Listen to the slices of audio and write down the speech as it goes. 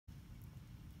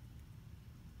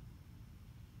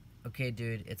Okay,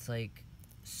 dude, it's like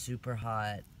super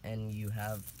hot and you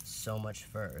have so much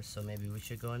fur, so maybe we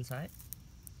should go inside?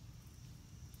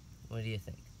 What do you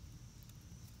think?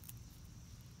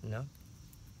 No?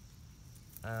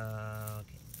 Okay.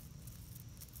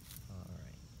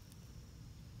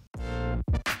 Alright.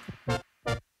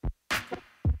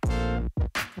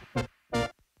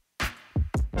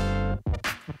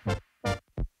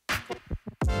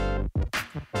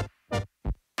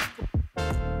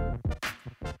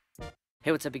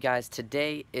 Hey, what's up, you guys?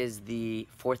 Today is the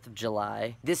 4th of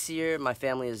July. This year, my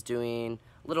family is doing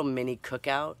a little mini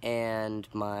cookout, and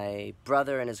my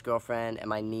brother and his girlfriend and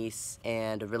my niece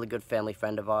and a really good family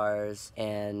friend of ours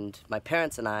and my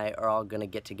parents and I are all gonna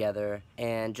get together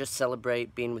and just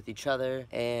celebrate being with each other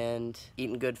and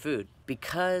eating good food.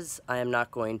 Because I am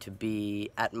not going to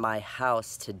be at my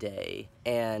house today,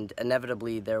 and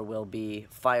inevitably there will be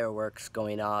fireworks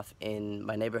going off in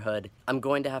my neighborhood, I'm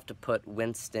going to have to put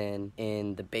Winston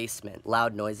in the basement.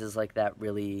 Loud noises like that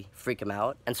really freak him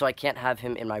out, and so I can't have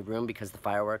him in my room because the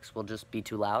fireworks will just be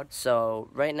too loud. So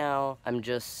right now I'm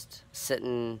just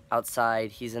sitting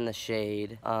outside. He's in the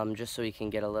shade, just so he can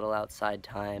get a little outside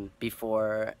time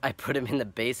before I put him in the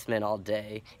basement all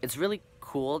day. It's really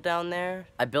cool down there.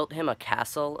 I built him a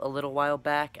castle a little while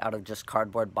back out of just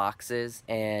cardboard boxes,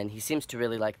 and he seems to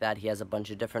really like that. He has a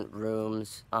bunch of different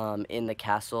rooms in the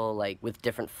castle, like with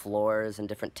different floors and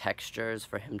different textures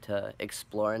for him to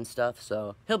explore and stuff,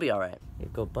 so he'll be alright. Here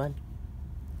you go, bud.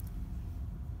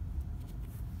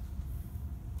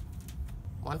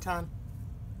 One time.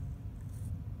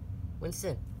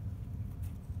 Winston.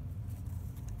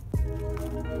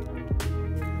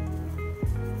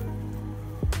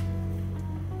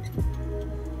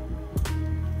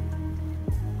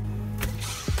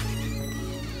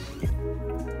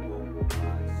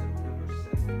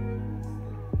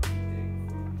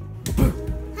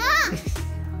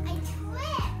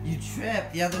 Trip.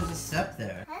 Yeah, there's a step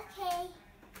there. Okay.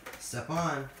 Step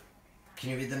on. Can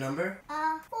you read the number?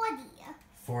 40.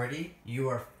 40? You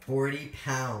are 40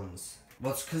 pounds.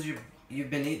 Well, it's because you've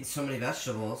been eating so many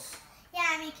vegetables.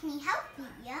 Yeah, make me healthy,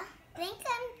 yeah? I think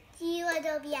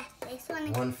you'll be at this one.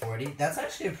 140? That's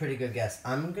actually a pretty good guess.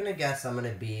 I'm gonna guess I'm gonna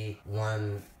be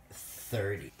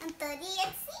 130. 130,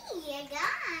 let's see, you're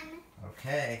gone.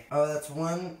 Okay. Oh, that's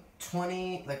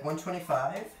 120, like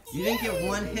 125? You didn't get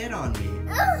one hit on me.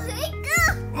 Oh, here you go.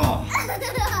 Oh.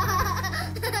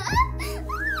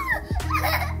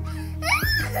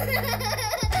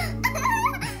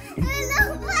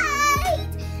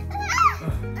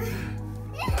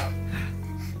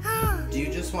 Do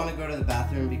you just want to go to the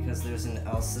bathroom because there's an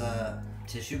Elsa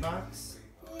tissue box?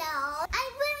 No,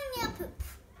 I really need to poop.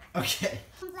 Okay.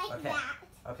 Like that.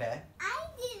 Okay. I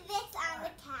did this on the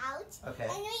couch. Okay.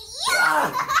 And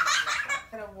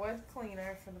And a wood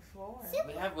cleaner for the floor.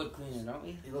 We have wood cleaner, don't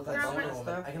we? You look like Wonder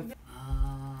Woman. I can...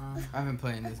 I've been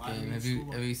playing this game. Have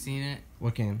you seen it?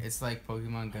 What game? It's like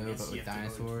Pokemon Go, but with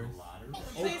dinosaurs.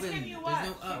 Please, can you what?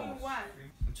 There's no Can you what?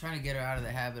 I'm trying to get her out of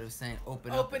the habit of saying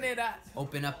open it up.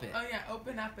 Open up it. Oh yeah,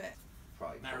 open up it.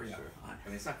 Probably closer. I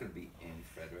mean, it's not going to be in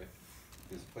Frederick.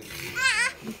 There's plenty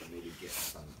for me to get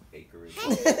some acreage.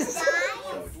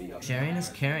 Sharing is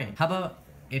caring. How about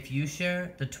if you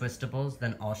share the Twistables,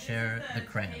 then I'll share the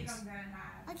crayons.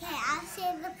 Okay, I'll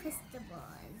share the Twistables.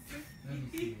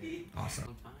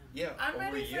 Awesome. Yeah, I'm over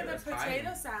ready a for year. the That's potato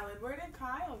fine. salad. Where did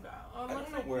Kyle go? Oh, I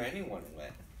don't know where anyone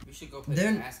went. We should go play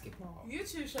Then- basketball. You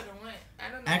two should have went. I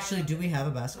don't know. Actually, do we have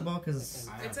a basketball? Because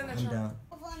It's in the I'm trunk. down.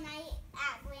 Overnight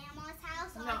at Grandma's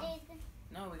house all No. day.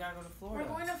 No, we gotta go to We're Florida.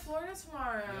 going to Florida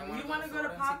tomorrow. You don't wanna You go want to to go to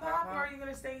Florida and see Pop Pop, Pop or are you going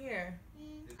to stay here?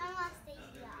 I want to stay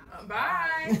here.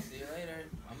 Bye. See you later.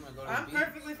 I'm gonna go to I'm the beach.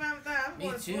 perfectly fine with that. I'm Me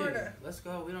going to too. Florida. Let's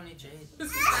go. We don't need Jade.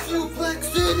 Suplex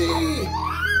City!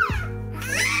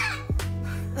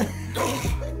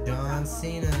 John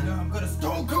Cena. I'm gonna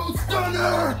Stone Cold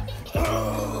Stunner!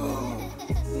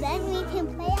 Then we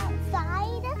can play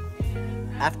outside.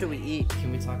 After we eat,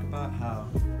 can we talk about how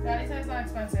Daddy said it's not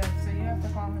expensive, so you have to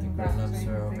call him the back so grown-ups you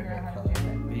are can over figure here out how to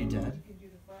coloring? do it. Are you dead? You can do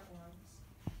the front ones.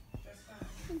 That's fine.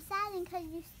 I'm sad because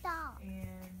you stopped. And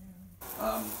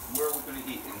Where are we gonna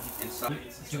eat? Inside?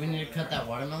 Do we need to cut that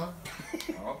watermelon?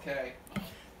 Okay.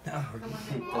 Does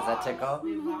that tick off? No.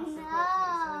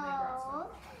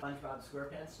 SpongeBob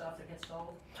SquarePants stuff that gets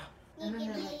sold? You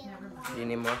can Do you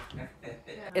need more?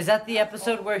 Is that the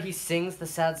episode where he sings the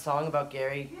sad song about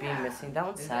Gary being missing? That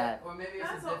one's sad. Or maybe it's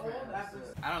That's a an different old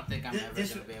episode. I don't think I'm ever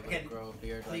This- gonna be able again, to grow a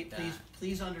beard like that.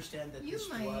 Please understand that this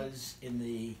was in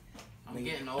the I'm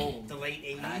getting old. the late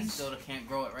And I 80s. still can't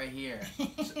grow it right here.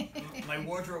 My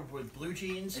wardrobe with blue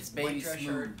jeans, It's white baby dress smooth.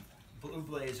 shirt, blue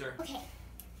blazer. Okay.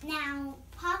 Now,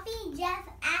 Poppy Jeff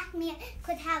asked me if I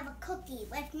could have a cookie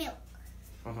with milk.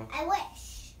 I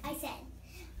wish, I said.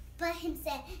 But him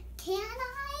said, can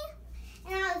I?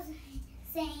 And I was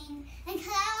saying, and all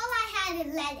I had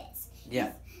is lettuce.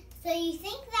 Yeah. So you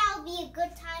think that would be a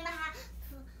good time to have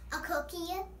a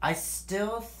cookie? I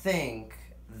still think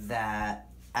that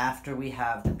after we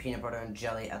have the peanut butter and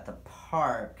jelly at the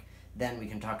park, then we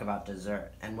can talk about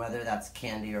dessert and whether that's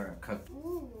candy or a cookie.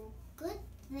 Ooh, good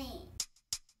thing.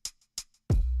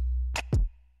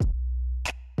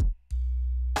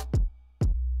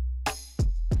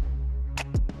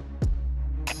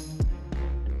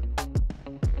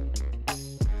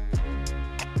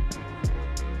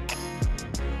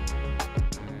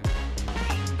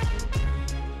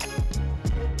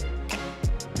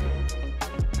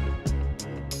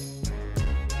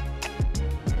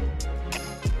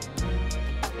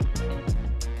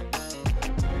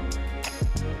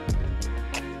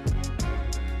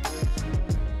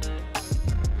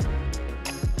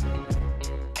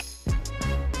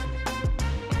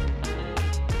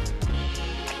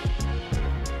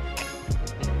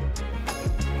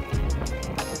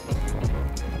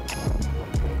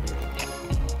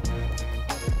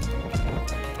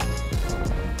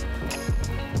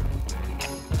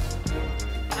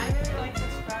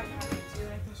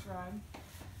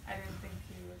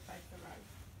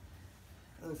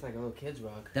 It looks like a little kid's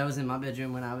rug. That was in my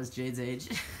bedroom when I was Jade's age.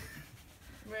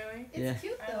 Really? It's Yeah.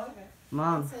 cute I though. love it.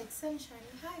 Mom, It's like sunshine.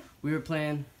 Hi. we were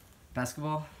playing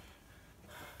basketball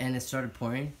and it started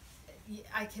pouring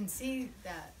I can see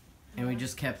that. and we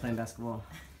just kept playing basketball.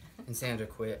 And Sandra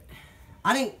quit.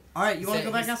 I didn't. All right, you He want to said-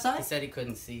 go back He outside? said he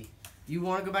couldn't see. You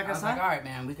want to go back I was outside? like, all right,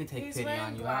 man, we can take He's pity wearing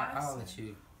on you. glasses. I'll let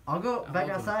you. I'll go I'll back hold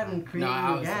him outside fine. and create No, I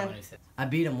you was the again. one who said. I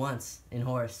beat him once in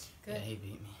horse. Yeah, he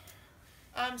beat me.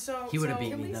 So He would've so- beat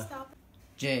Can me we though. stop?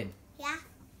 Jade, Yeah.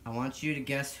 I want you to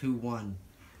guess who won,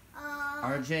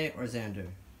 RJ or Xander.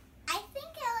 I think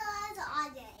it was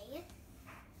RJ.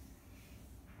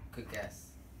 Good guess.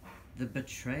 The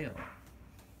betrayal.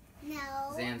 No.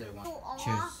 Xander won. Who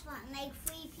Cheers. off on, like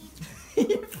 3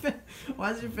 people.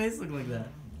 Why does your face look like that?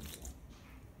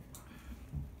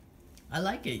 I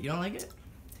like it. You don't like it?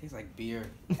 Tastes like beer.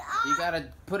 You gotta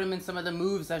put him in some of the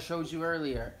moves I showed you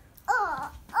earlier.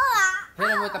 Hit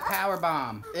him with a power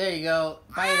bomb. There you go.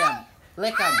 Bite him.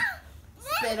 Lick him.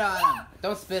 Spit on him.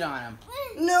 Don't spit on him.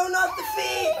 No, not the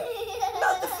feet!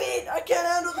 Not the feet! I can't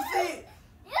handle the feet!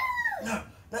 No,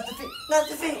 not the feet! Not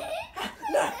the feet!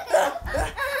 No!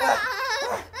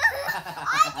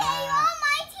 RJ, you're on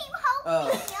my team. Help Oh.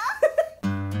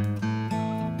 me.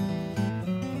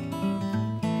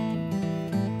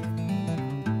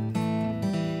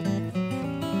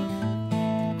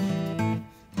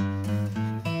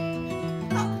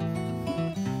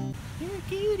 You're a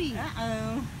cutie.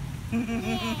 Uh-oh.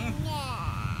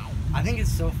 I think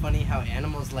it's so funny how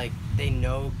animals, like, they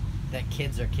know that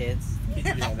kids are kids.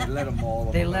 Yeah, they let them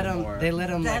maul They them. let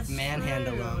them like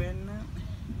manhandle them.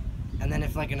 And then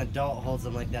if like an adult holds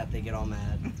them like that, they get all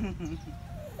mad.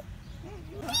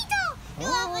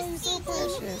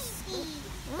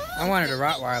 I wanted a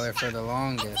Rottweiler for the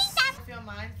longest. Feel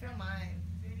mine.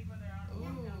 Ooh,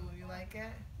 you like it?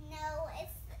 No,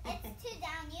 it's too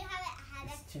down. You haven't had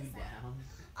it. Too down.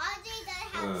 RJ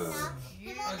doesn't have enough.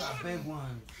 I got a big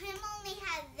one. Him only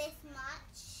has this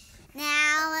much.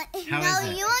 Now, How is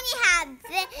it? you only have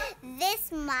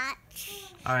this much.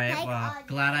 All right, Like well, RJ.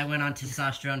 glad I went on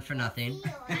testosterone for nothing.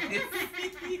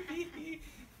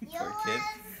 Yours,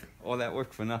 All that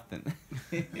work for nothing.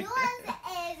 yours is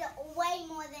way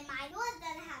more than mine. Yours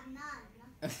doesn't have none.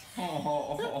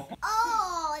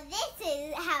 Oh, this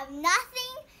is have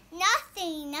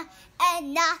nothing,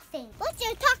 and nothing. What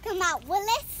you talking about,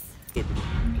 Willis?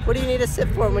 What do you need a sip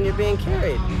for when you're being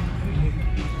carried?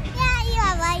 Yeah, you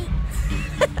are right.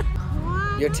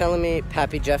 You're telling me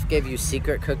Pappy Jeff gave you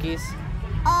secret cookies?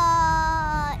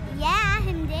 Yeah,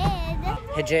 him did.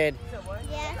 Hey Jade,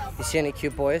 Yes. you see any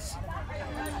cute boys?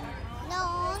 The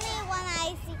only one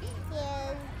I see is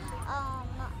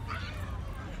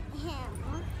him.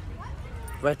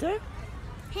 Right there?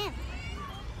 Him.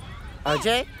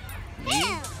 RJ?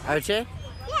 Him. RJ?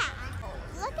 Yeah.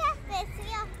 Look at this.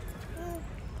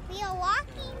 We are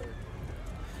walking.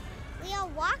 We are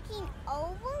walking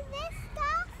over this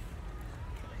stuff.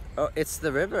 Oh, it's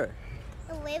the river.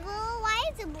 The river. Why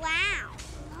is it brown?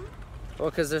 Well,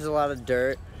 because there's a lot of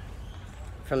dirt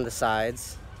from the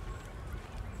sides.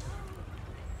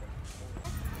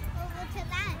 Over to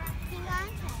that. Hang on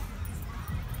to it.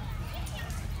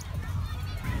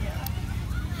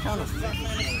 Count 'em.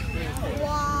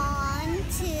 1, 2,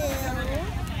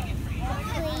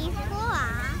 3, 4.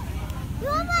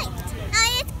 You're right. Now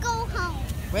it's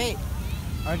Wait,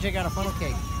 RJ got a funnel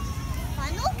cake.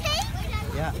 Funnel cake?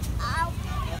 Yeah.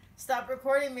 Stop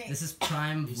recording me. This is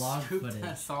prime vlog footage.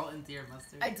 That salt into your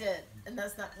mustard. I did, and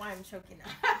that's not why I'm choking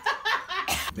now.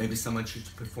 Maybe someone should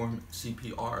perform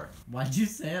CPR. Why'd you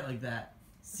say it like that?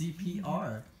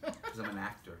 CPR. Because I'm an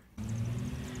actor.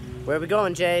 Where are we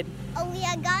going, Jade? Oh, we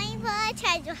are going for a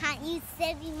treasure hunt, you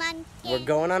silly monkey. We're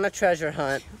going on a treasure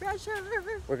hunt. Treasure.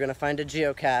 We're gonna find a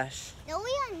geocache. No,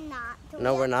 we are not.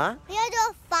 No, we're not? We are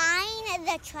to find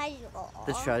the treasure.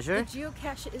 The treasure? The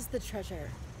geocache is the treasure.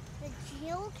 The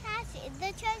geocache is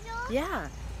the treasure? Yeah.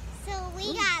 So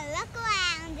we gotta look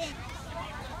around and...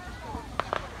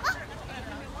 Oh,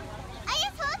 I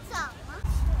just heard some.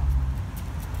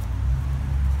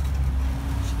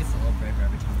 She gets a little braver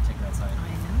every time we take her outside. I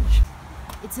know.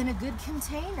 It's in a good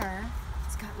container.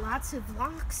 It's got lots of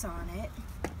locks on it.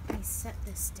 Let me set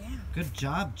this down. Good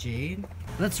job, Jade.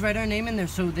 Let's write our name in there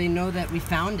so they know that we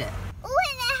found it. Oh,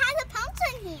 and it has a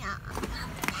pumpkin here.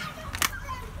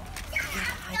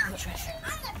 Hide the treasure.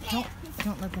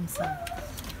 Don't let them see.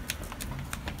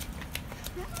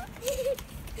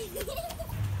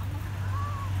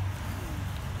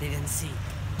 They didn't see.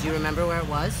 Do you remember where it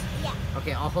was? Yeah.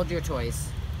 Okay, I'll hold your toys.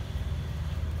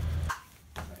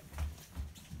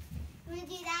 Want to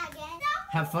do that again?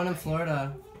 Have fun in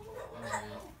Florida.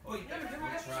 Oh, you better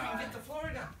hurry up so you can get to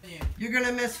Florida. You're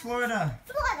gonna miss Florida.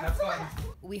 Florida.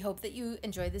 We hope that you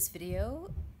enjoyed this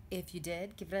video. If you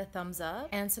did, give it a thumbs up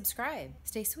and subscribe.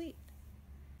 Stay sweet.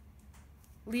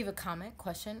 Leave a comment,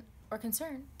 question, or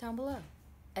concern down below.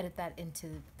 Edit that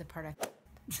into the part I...